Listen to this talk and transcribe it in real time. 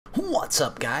What's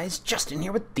up, guys? Justin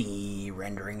here with the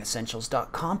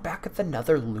RenderingEssentials.com, back with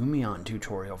another Lumion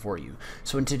tutorial for you.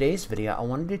 So in today's video, I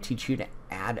wanted to teach you to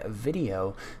add a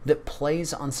video that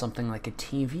plays on something like a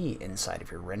TV inside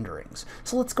of your renderings.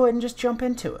 So let's go ahead and just jump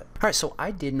into it. Alright, so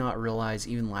I did not realize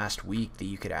even last week that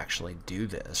you could actually do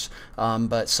this,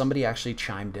 but somebody actually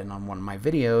chimed in on one of my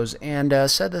videos and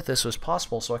said that this was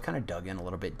possible, so I kind of dug in a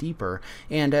little bit deeper,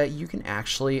 and you can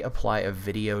actually apply a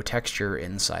video texture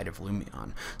inside of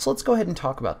Lumion. So let's go ahead and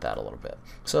talk about that a little bit.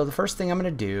 So the first thing I'm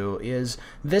going to do is,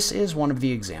 this is one of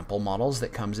the example models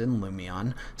that comes in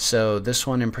Lumion. So this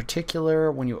one in particular,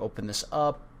 when you open this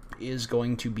up, is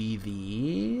going to be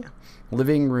the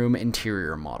living room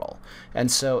interior model. And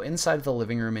so inside of the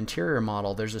living room interior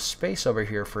model, there's a space over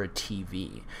here for a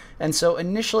TV. And so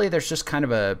initially there's just kind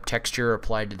of a texture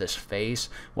applied to this face.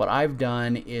 What I've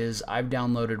done is I've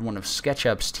downloaded one of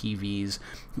SketchUp's TVs,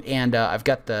 and I've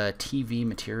got the TV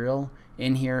material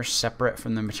in here separate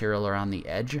from the material around the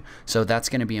edge. So that's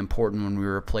going to be important when we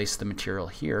replace the material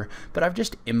here, but I've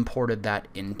just imported that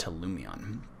into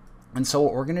Lumion. And so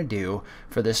what we're going to do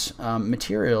for this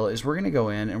material is we're going to go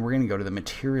in and we're going to go to the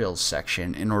materials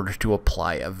section in order to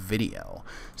apply a video.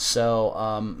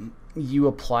 So you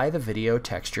apply the video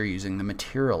texture using the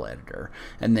material editor,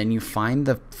 and then you find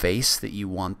the face that you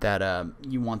want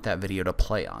that video to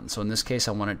play on. So in this case,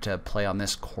 I want it to play on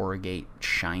this corrugate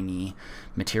shiny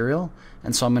material,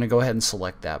 and so I'm going to go ahead and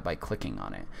select that by clicking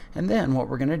on it. And then what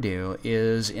we're going to do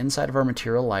is inside of our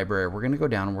material library, we're going to go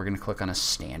down and we're going to click on a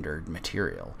standard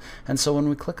material. And so when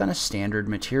we click on a standard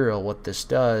material, what this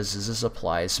does is this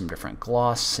applies some different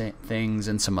gloss things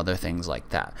and some other things like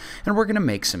that. And we're going to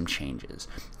make some changes.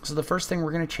 So the first thing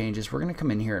we're going to change is we're going to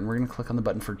come in here and we're going to click on the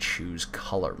button for Choose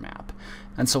Color Map.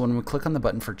 And so when we click on the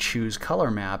button for Choose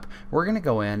Color Map, we're going to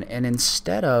go in, and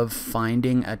instead of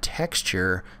finding a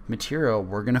texture material,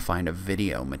 we're going to find a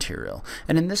video material.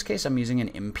 And in this case, I'm using an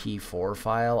MP4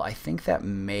 file. I think that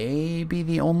may be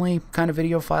the only kind of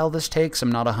video file this takes.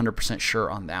 I'm not 100%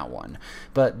 sure on that one.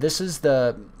 But this is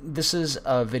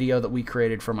a video that we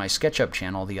created for my SketchUp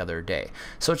channel the other day.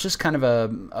 So it's just kind of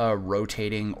a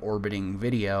rotating, orbiting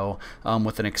video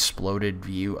with an exploded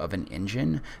view of an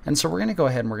engine. And so we're going to go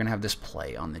ahead and we're going to have this play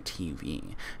on the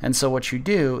TV. And so what you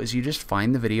do is you just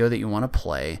find the video that you want to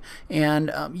play,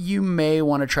 and you may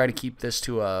want to try to keep this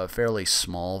to a fairly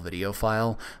small video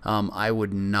file. I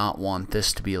would not want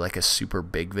this to be like a super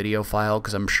big video file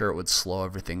because I'm sure it would slow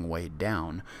everything way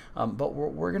down. But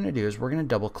what we're going to do is we're going to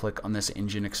double click on this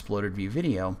engine exploded view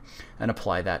video and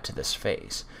apply that to this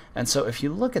face. And so if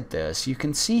you look at this, you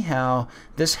can see how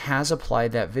this has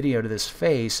applied that video to this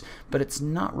face, but it's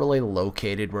not really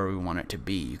located where we want it to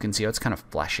be. You can see how it's kind of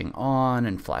flashing on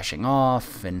and flashing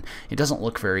off, and it doesn't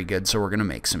look very good, so we're going to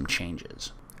make some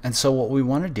changes. And so what we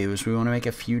want to do is we want to make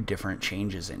a few different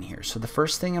changes in here. So the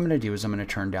first thing I'm going to do is I'm going to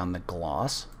turn down the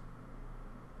gloss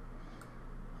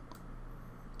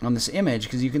on this image,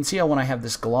 because you can see how when I have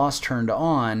this gloss turned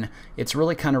on, it's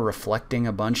really kind of reflecting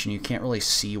a bunch and you can't really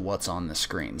see what's on the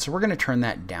screen. So we're going to turn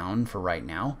that down for right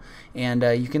now, and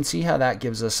you can see how that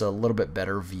gives us a little bit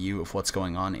better view of what's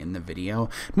going on in the video.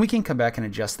 And we can come back and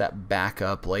adjust that back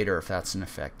up later if that's an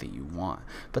effect that you want.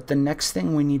 But the next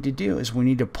thing we need to do is we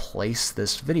need to place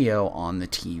this video on the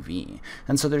TV.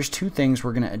 And so there's two things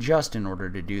we're going to adjust in order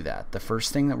to do that. The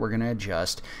first thing that we're going to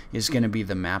adjust is going to be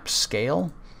the map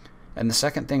scale. And the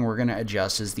second thing we're going to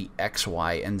adjust is the X,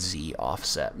 Y, and Z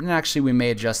offset. And actually, we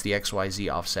may adjust the X, Y, Z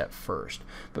offset first.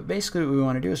 But basically what we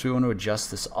want to do is we want to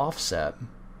adjust this offset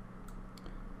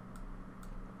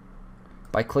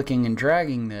by clicking and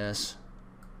dragging this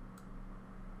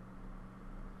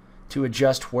to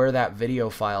adjust where that video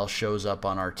file shows up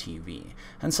on our TV.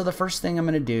 And so the first thing I'm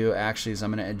going to do actually is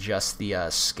I'm going to adjust the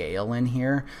scale in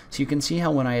here. So you can see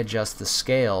how when I adjust the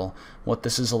scale, what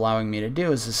this is allowing me to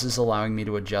do is this is allowing me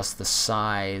to adjust the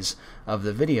size of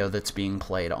the video that's being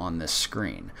played on this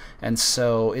screen. And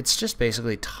so it's just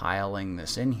basically tiling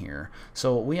this in here.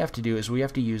 So what we have to do is we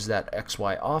have to use that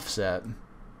XY offset.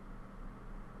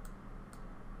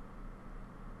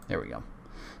 There we go.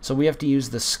 So we have to use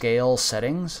the scale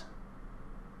settings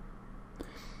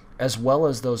as well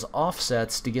as those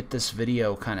offsets to get this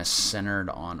video kind of centered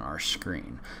on our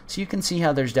screen. So you can see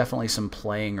how there's definitely some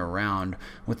playing around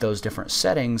with those different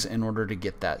settings in order to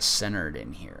get that centered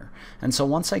in here. And so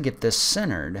once I get this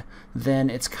centered,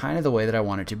 then it's kind of the way that I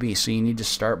want it to be. So you need to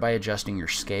start by adjusting your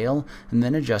scale and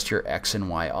then adjust your X and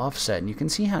Y offset. And you can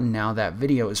see how now that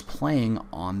video is playing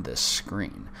on this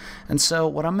screen. And so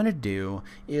what I'm going to do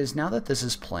is, now that this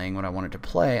is playing what I want it to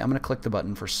play, I'm going to click the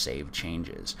button for Save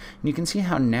Changes. And you can see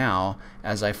how now,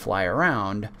 as I fly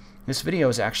around, this video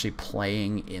is actually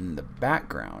playing in the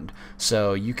background.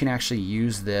 So you can actually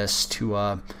use this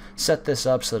to set this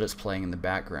up so that it's playing in the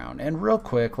background. And real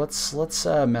quick, let's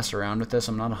mess around with this.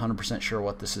 I'm not 100% sure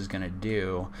what this is going to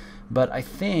do, but I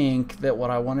think that what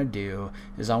I want to do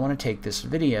is I want to take this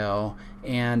video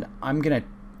and I'm going to,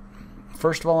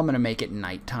 first of all, I'm going to make it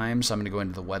nighttime, so I'm going to go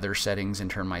into the weather settings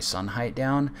and turn my sun height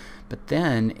down. But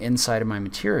then inside of my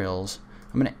materials,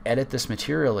 I'm going to edit this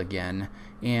material again,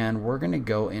 and we're going to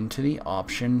go into the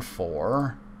option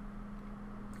for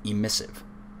emissive.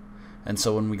 And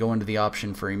so when we go into the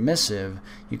option for emissive,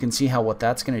 you can see how what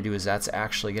that's going to do is that's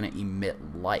actually going to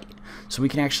emit light. So we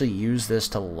can actually use this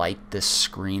to light this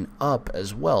screen up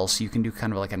as well. So you can do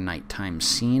kind of like a nighttime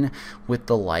scene with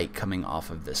the light coming off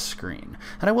of this screen.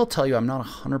 And I will tell you, I'm not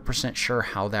 100% sure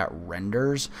how that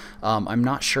renders. I'm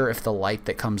not sure if the light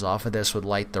that comes off of this would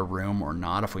light the room or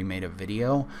not if we made a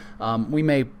video. We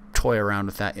may toy around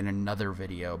with that in another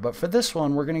video, but for this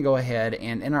one we're going to go ahead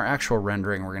and in our actual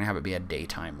rendering we're going to have it be a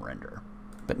daytime render.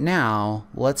 But now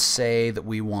let's say that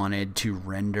we wanted to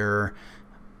render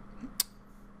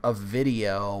a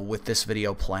video with this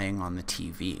video playing on the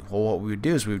TV. Well, what we would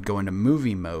do is we would go into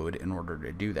movie mode in order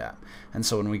to do that. And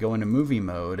so when we go into movie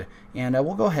mode, and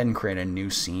we'll go ahead and create a new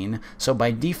scene. So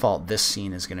by default this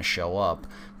scene is going to show up,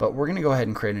 but we're going to go ahead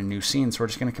and create a new scene. So we're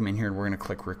just going to come in here and we're going to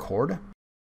click record.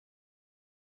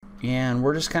 And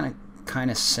we're just kind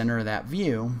of center that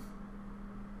view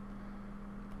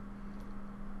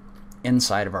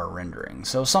inside of our rendering.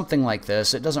 So something like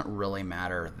this, it doesn't really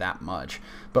matter that much,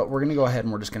 but we're going to go ahead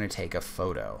and we're just going to take a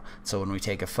photo. So when we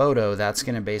take a photo, that's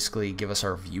going to basically give us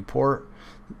our viewport,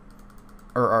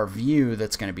 or our view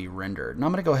that's going to be rendered. And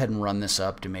I'm going to go ahead and run this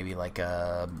up to maybe like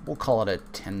a, we'll call it a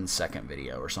 10-second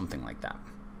video or something like that.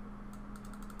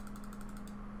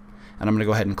 And I'm going to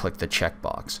go ahead and click the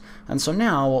checkbox. And so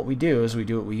now what we do is we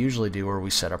do what we usually do, where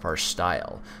we set up our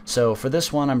style. So for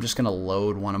this one, I'm just going to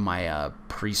load one of my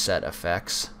preset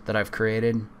effects that I've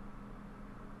created.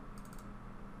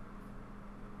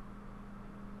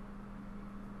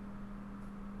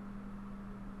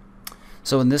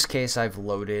 So in this case, I've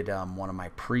loaded one of my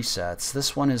presets.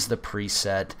 This one is the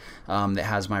preset that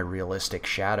has my realistic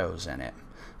shadows in it.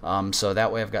 So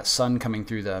that way I've got sun coming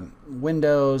through the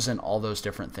windows and all those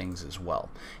different things as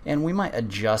well. And we might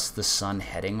adjust the sun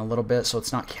heading a little bit so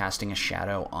it's not casting a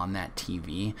shadow on that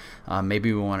TV.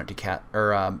 Maybe we want it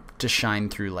to shine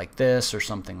through like this or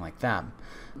something like that.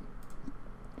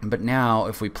 But now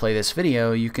if we play this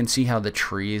video, you can see how the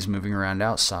tree is moving around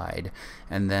outside,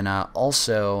 and then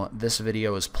also this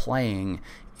video is playing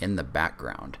in the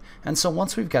background. And so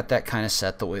once we've got that kind of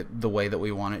set the way that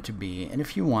we want it to be, and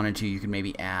if you wanted to, you could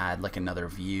maybe add like another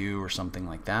view or something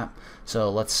like that.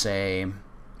 So let's say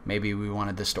maybe we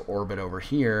wanted this to orbit over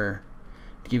here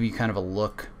to give you kind of a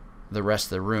look the rest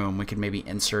of the room. We could maybe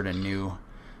insert a new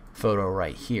photo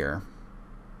right here.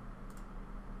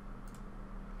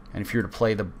 And if you were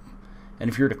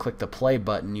to click the play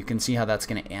button, you can see how that's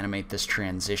going to animate this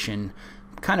transition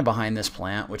kind of behind this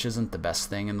plant, which isn't the best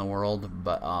thing in the world,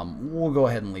 but we'll go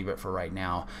ahead and leave it for right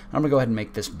now. I'm going to go ahead and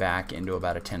make this back into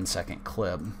about a 10-second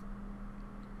clip.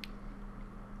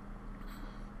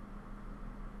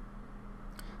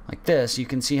 Like this, you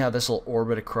can see how this will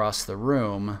orbit across the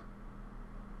room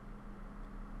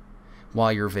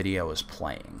while your video is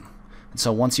playing. And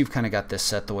so once you've kind of got this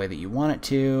set the way that you want it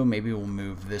to, maybe we'll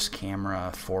move this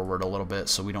camera forward a little bit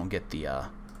so we don't get the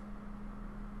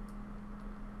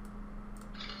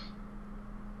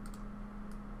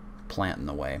plant in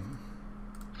the way.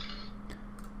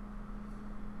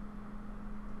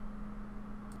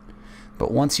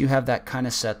 But once you have that kind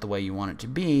of set the way you want it to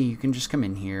be, you can just come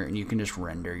in here and you can just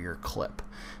render your clip.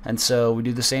 And so we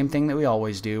do the same thing that we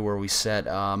always do, where we set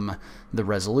the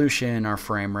resolution, our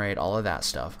frame rate, all of that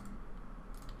stuff.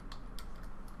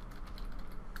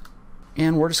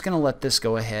 And we're just going to let this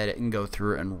go ahead and go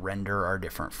through and render our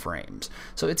different frames.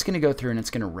 So it's going to go through and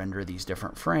it's going to render these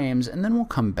different frames, and then we'll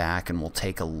come back and we'll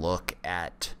take a look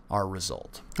at our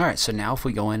result. All right, so now if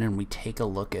we go in and we take a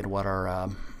look at what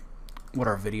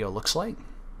our video looks like,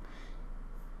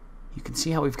 you can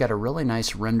see how we've got a really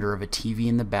nice render of a TV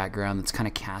in the background that's kind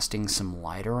of casting some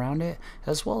light around it,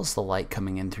 as well as the light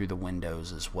coming in through the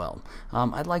windows as well.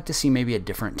 I'd like to see maybe a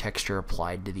different texture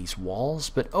applied to these walls,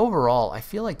 but overall I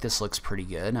feel like this looks pretty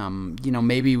good. You know,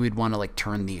 maybe we'd want to like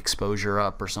turn the exposure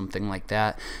up or something like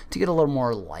that to get a little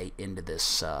more light into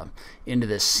this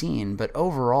scene, but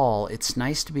overall it's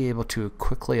nice to be able to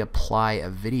quickly apply a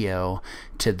video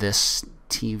to this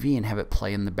TV and have it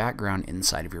play in the background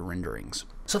inside of your renderings.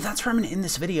 So that's where I'm going to end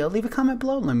this video. Leave a comment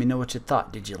below and let me know what you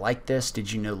thought. Did you like this?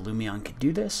 Did you know Lumion could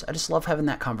do this? I just love having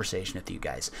that conversation with you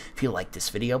guys. If you like this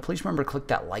video, please remember to click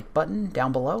that like button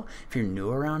down below. If you're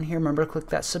new around here, remember to click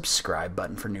that subscribe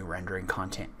button for new rendering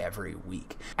content every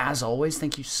week. As always,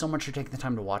 thank you so much for taking the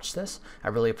time to watch this. I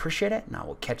really appreciate it, and I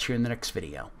will catch you in the next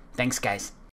video. Thanks, guys.